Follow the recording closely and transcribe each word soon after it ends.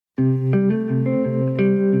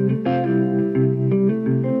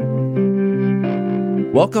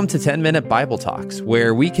Welcome to 10-Minute Bible Talks,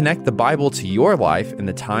 where we connect the Bible to your life in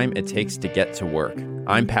the time it takes to get to work.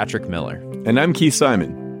 I'm Patrick Miller. And I'm Keith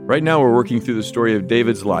Simon. Right now we're working through the story of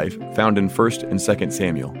David's life, found in 1st and 2nd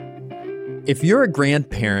Samuel. If you're a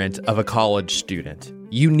grandparent of a college student,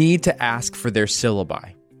 you need to ask for their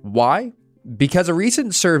syllabi. Why? Because a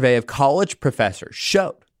recent survey of college professors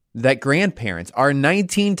showed that grandparents are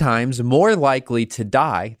 19 times more likely to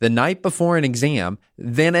die the night before an exam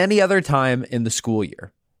than any other time in the school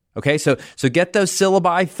year. Okay, so get those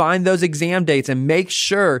syllabi, find those exam dates, and make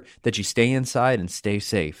sure that you stay inside and stay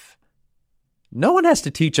safe. No one has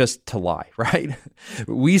to teach us to lie, right?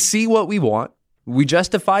 We see what we want, we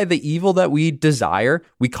justify the evil that we desire,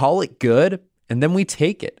 we call it good, and then we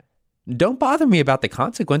take it. Don't bother me about the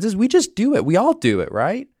consequences, we just do it. We all do it,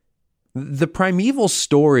 right? The primeval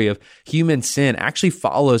story of human sin actually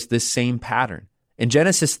follows this same pattern. In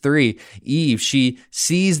Genesis 3, Eve, she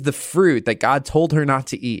sees the fruit that God told her not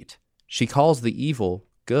to eat. She calls the evil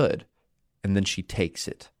good, and then she takes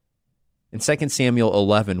it. In 2 Samuel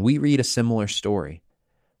 11, we read a similar story.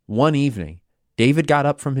 One evening, David got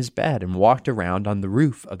up from his bed and walked around on the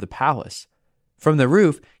roof of the palace. From the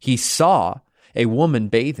roof, he saw a woman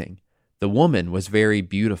bathing. The woman was very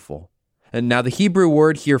beautiful. And now the Hebrew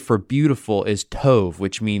word here for beautiful is tov,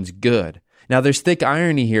 which means good. Now there's thick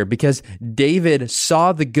irony here because David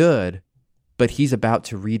saw the good, but he's about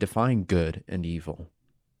to redefine good and evil.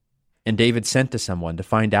 And David sent to someone to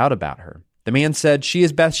find out about her. The man said, "She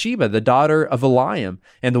is Bathsheba, the daughter of Eliam,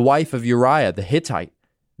 and the wife of Uriah the Hittite."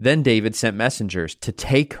 Then David sent messengers to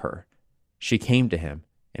take her. She came to him,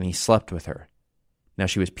 and he slept with her. Now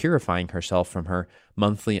she was purifying herself from her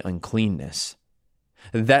monthly uncleanness.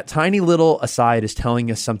 That tiny little aside is telling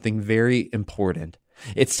us something very important.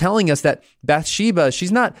 It's telling us that Bathsheba,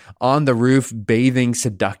 she's not on the roof bathing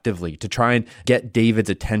seductively to try and get David's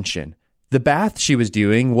attention. The bath she was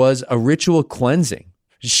doing was a ritual cleansing.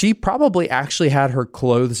 She probably actually had her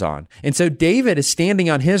clothes on. And so David is standing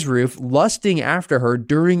on his roof, lusting after her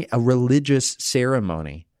during a religious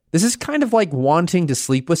ceremony. This is kind of like wanting to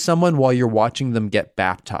sleep with someone while you're watching them get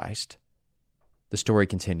baptized. The story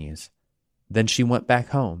continues. Then she went back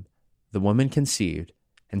home. The woman conceived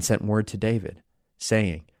and sent word to David,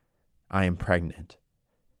 saying, "I am pregnant."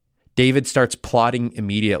 David starts plotting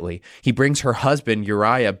immediately. He brings her husband,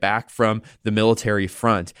 Uriah, back from the military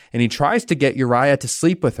front, and he tries to get Uriah to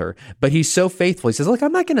sleep with her, but he's so faithful. He says, "Look,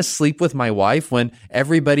 I'm not going to sleep with my wife when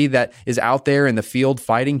everybody that is out there in the field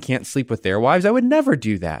fighting can't sleep with their wives. I would never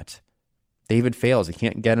do that." David fails. He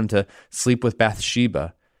can't get him to sleep with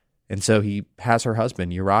Bathsheba. And so he has her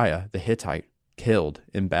husband, Uriah the Hittite, killed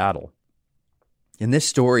in battle. In this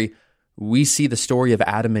story, we see the story of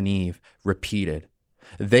Adam and Eve repeated.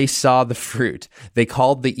 They saw the fruit. They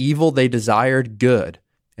called the evil they desired good,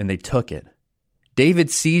 and they took it. David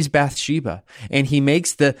sees Bathsheba, and he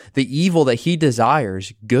makes the evil that he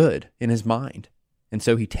desires good in his mind. And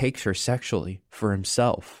so he takes her sexually for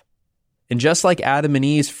himself. And just like Adam and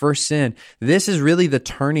Eve's first sin, this is really the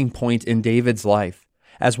turning point in David's life.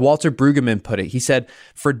 As Walter Brueggemann put it, he said,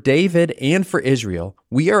 "For David and for Israel,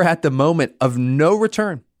 we are at the moment of no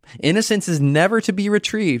return. Innocence is never to be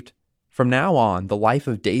retrieved. From now on, the life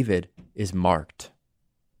of David is marked."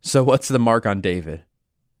 So what's the mark on David?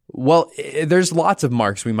 Well, there's lots of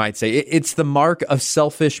marks, we might say. It's the mark of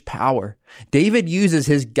selfish power. David uses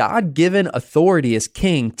his God-given authority as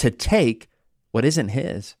king to take what isn't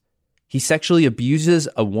his. He sexually abuses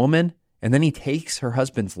a woman, and then he takes her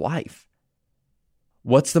husband's life.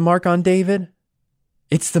 What's the mark on David?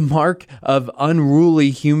 It's the mark of unruly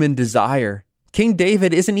human desire. King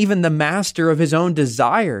David isn't even the master of his own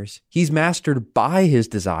desires. He's mastered by his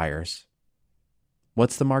desires.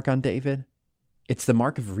 What's the mark on David? It's the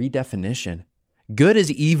mark of redefinition. Good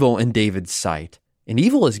is evil in David's sight, and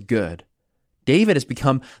evil is good. David has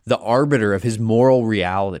become the arbiter of his moral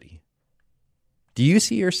reality. Do you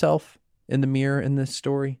see yourself in the mirror in this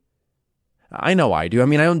story? I know I do.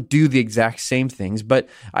 I don't do the exact same things, but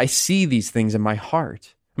I see these things in my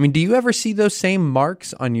heart. Do you ever see those same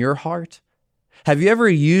marks on your heart? Have you ever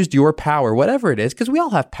used your power, whatever it is, because we all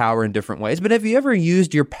have power in different ways, but have you ever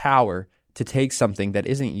used your power to take something that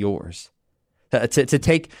isn't yours? To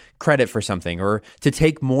take credit for something, or to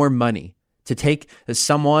take more money, to take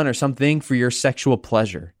someone or something for your sexual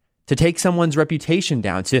pleasure, to take someone's reputation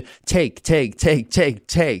down, to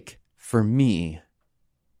take for me.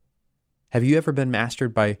 Have you ever been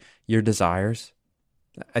mastered by your desires?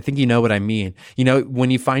 I think you know what I mean. When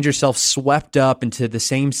you find yourself swept up into the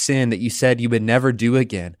same sin that you said you would never do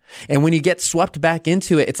again. And when you get swept back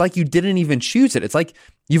into it, it's like you didn't even choose it. It's like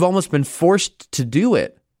you've almost been forced to do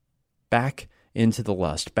it. Back into the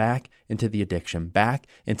lust, back into the addiction, back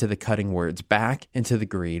into the cutting words, back into the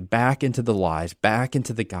greed, back into the lies, back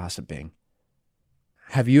into the gossiping.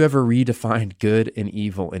 Have you ever redefined good and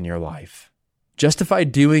evil in your life?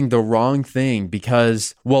 Justified doing the wrong thing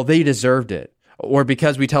because, well, they deserved it, or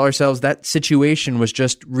because we tell ourselves that situation was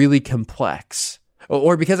just really complex,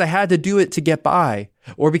 or because I had to do it to get by,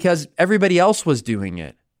 or because everybody else was doing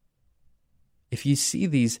it. If you see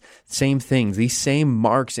these same things, these same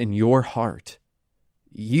marks in your heart,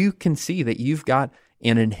 you can see that you've got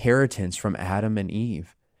an inheritance from Adam and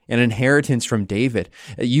Eve, an inheritance from David.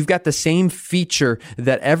 You've got the same feature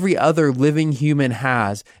that every other living human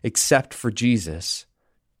has except for Jesus,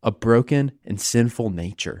 a broken and sinful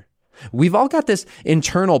nature. We've all got this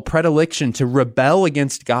internal predilection to rebel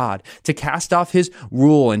against God, to cast off his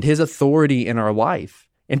rule and his authority in our life,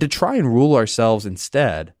 and to try and rule ourselves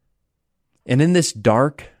instead. And in this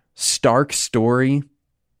dark, stark story,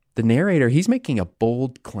 the narrator, he's making a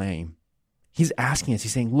bold claim. He's asking us,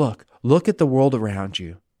 he's saying, look at the world around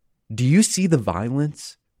you. Do you see the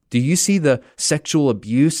violence? Do you see the sexual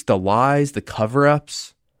abuse, the lies, the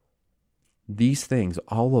cover-ups? These things,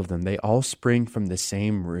 all of them, they all spring from the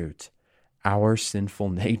same root, our sinful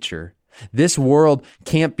nature. This world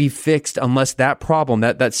can't be fixed unless that problem,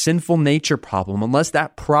 that sinful nature problem, unless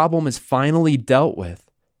that problem is finally dealt with.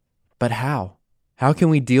 But how? How can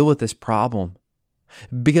we deal with this problem?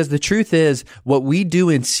 Because the truth is, what we do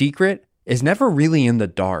in secret is never really in the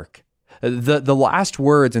dark. The last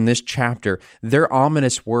words in this chapter, they're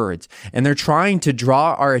ominous words, and they're trying to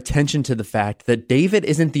draw our attention to the fact that David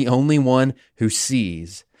isn't the only one who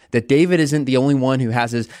sees, that David isn't the only one who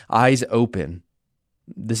has his eyes open.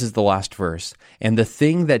 This is the last verse. And the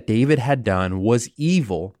thing that David had done was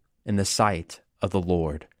evil in the sight of the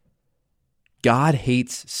Lord. God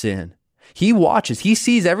hates sin. He watches, he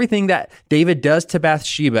sees everything that David does to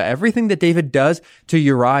Bathsheba, everything that David does to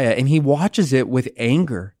Uriah, and he watches it with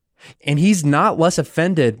anger. And he's not less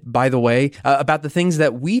offended, by the way, about the things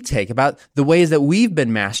that we take, about the ways that we've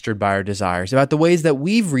been mastered by our desires, about the ways that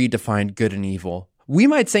we've redefined good and evil. We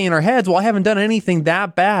might say in our heads, well, I haven't done anything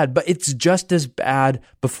that bad, but it's just as bad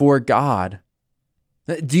before God.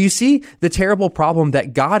 Do you see the terrible problem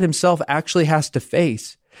that God himself actually has to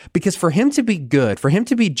face? Because for him to be good, for him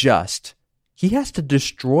to be just, he has to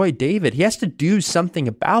destroy David. He has to do something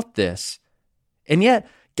about this. And yet,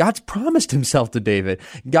 God's promised himself to David.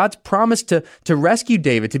 God's promised to rescue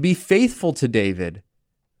David, to be faithful to David.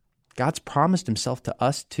 God's promised himself to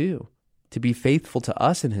us too, to be faithful to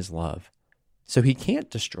us in his love. So he can't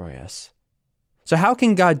destroy us. So how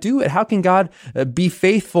can God do it? How can God be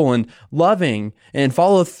faithful and loving and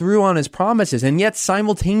follow through on his promises and yet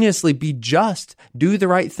simultaneously be just, do the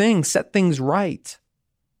right thing, set things right?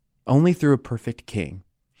 Only through a perfect king.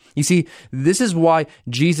 You see, this is why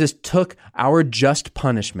Jesus took our just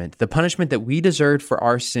punishment, the punishment that we deserved for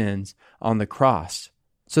our sins on the cross,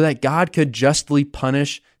 so that God could justly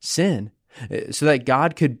punish sin, so that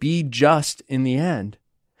God could be just in the end.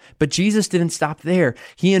 But Jesus didn't stop there.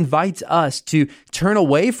 He invites us to turn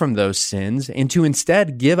away from those sins and to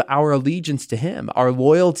instead give our allegiance to him, our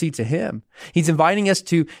loyalty to him. He's inviting us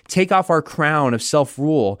to take off our crown of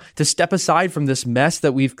self-rule, to step aside from this mess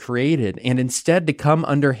that we've created, and instead to come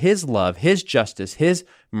under his love, his justice, his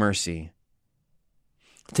mercy.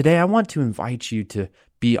 Today, I want to invite you to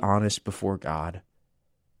be honest before God.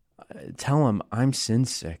 Tell him, I'm sin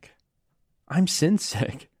sick. I'm sin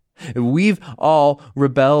sick. We've all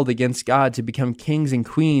rebelled against God to become kings and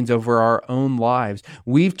queens over our own lives.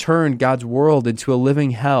 We've turned God's world into a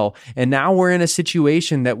living hell, and now we're in a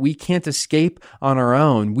situation that we can't escape on our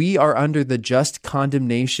own. We are under the just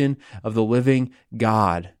condemnation of the living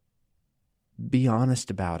God. Be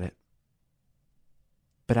honest about it.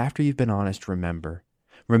 But after you've been honest, remember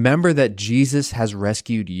that Jesus has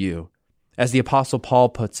rescued you. As the Apostle Paul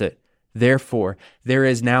puts it, therefore, there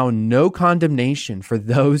is now no condemnation for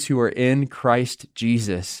those who are in Christ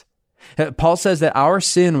Jesus. Paul says that our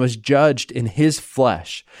sin was judged in his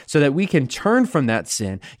flesh so that we can turn from that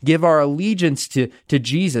sin, give our allegiance to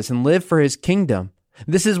Jesus, and live for his kingdom.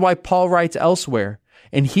 This is why Paul writes elsewhere,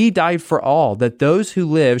 and he died for all, that those who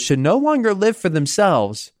live should no longer live for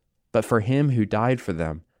themselves, but for him who died for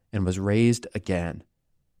them and was raised again.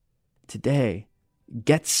 Today,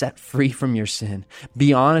 get set free from your sin.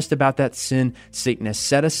 Be honest about that sin sickness.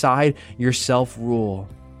 Set aside your self-rule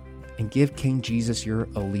and give King Jesus your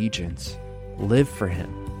allegiance. Live for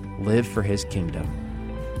him. Live for his kingdom.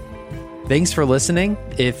 Thanks for listening.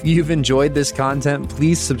 If you've enjoyed this content,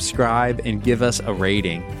 please subscribe and give us a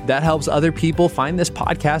rating. That helps other people find this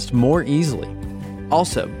podcast more easily.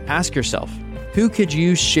 Also, ask yourself, who could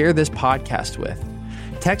you share this podcast with?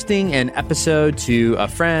 Texting an episode to a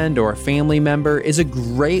friend or a family member is a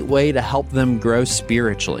great way to help them grow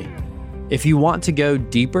spiritually. If you want to go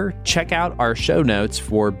deeper, check out our show notes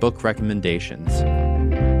for book recommendations.